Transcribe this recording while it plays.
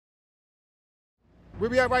Where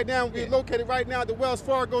we at right now? We're located right now at the Wells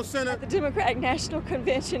Fargo Center. The Democratic National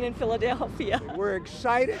Convention in Philadelphia. We're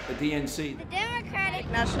excited. The DNC. The Democratic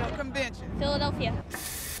National Convention. Philadelphia.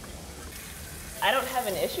 I don't have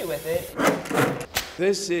an issue with it.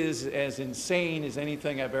 This is as insane as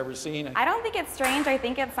anything I've ever seen. I don't think it's strange. I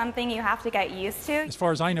think it's something you have to get used to. As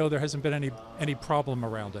far as I know, there hasn't been any problem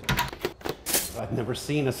around it. I've never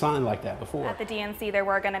seen a sign like that before. At the DNC, there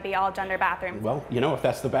were going to be all gender bathrooms. Well, you know, if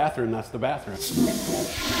that's the bathroom, that's the bathroom.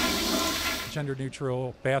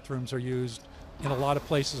 Gender-neutral bathrooms are used in a lot of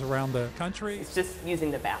places around the country. It's just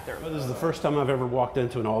using the bathroom. This is the first time I've ever walked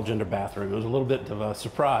into an all-gender bathroom. It was a little bit of a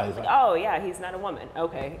surprise. Oh, yeah, he's not a woman.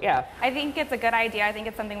 Okay, yeah. I think it's a good idea. I think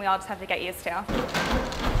it's something we all just have to get used to.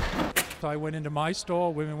 So I went into my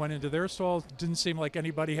stall, women went into their stalls. Didn't seem like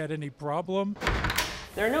anybody had any problem.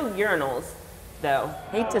 There are no urinals, though.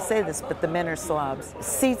 Hate to say this, but the men are slobs.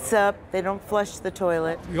 Seats up, they don't flush the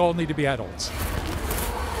toilet. We all need to be adults.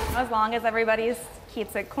 As long as everybody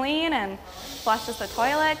keeps it clean and flushes the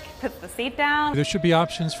toilet, puts the seat down. There should be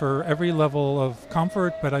options for every level of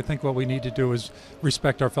comfort, but I think what we need to do is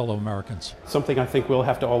respect our fellow Americans. Something I think we'll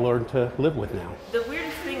have to all learn to live with now. The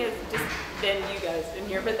weirdest thing has just been you guys in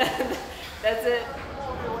here, but that's it.